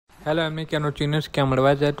Hello, I'm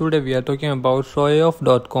Scamadviser. Today we are talking about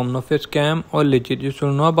Showyooff.com. Now, if scam or legit, you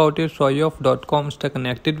should know about it. Showyooff.com. Stay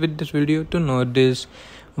connected with this video to know this.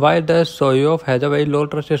 Why does Showyooff has a very low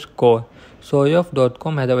trust score?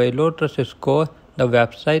 Showyooff.com has a very low trust score. The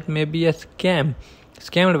website may be a scam.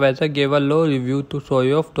 Scamadviser gave a low review to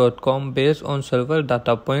Showyooff.com based on several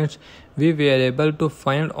data points we were able to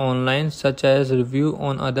find online, such as review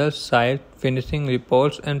on other sites, finishing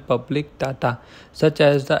reports, and public data, such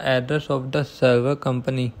as the address of the server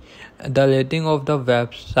company. The rating of the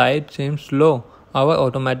website seems low. Our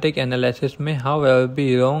automatic analysis may, however,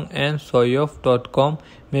 be wrong, and Showyooff.com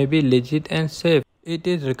may be legit and safe. It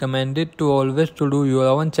is recommended to always to do your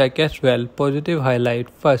own check as well. Positive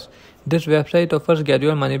highlight. First, this website offers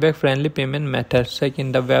gradual money-back friendly payment methods.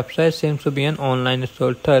 Second, the website seems to be an online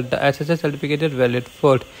store. Third, the SSL certificate is valid.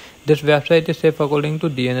 Fourth, this website is safe according to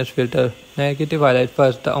DNS filter. Negative highlight.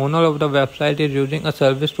 First, the owner of the website is using a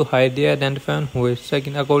service to hide the identity on who is.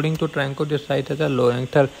 Second, according to Tranco, this site has a low rank.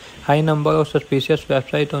 Third, high number of suspicious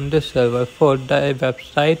websites on this server. Fourth, the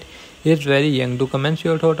website is very young. Do comment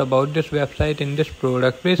your thought about this website in this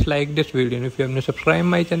product. Please like this video, and if you have not subscribed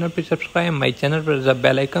my channel, please subscribe my channel. Press the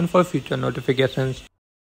bell icon for future notifications.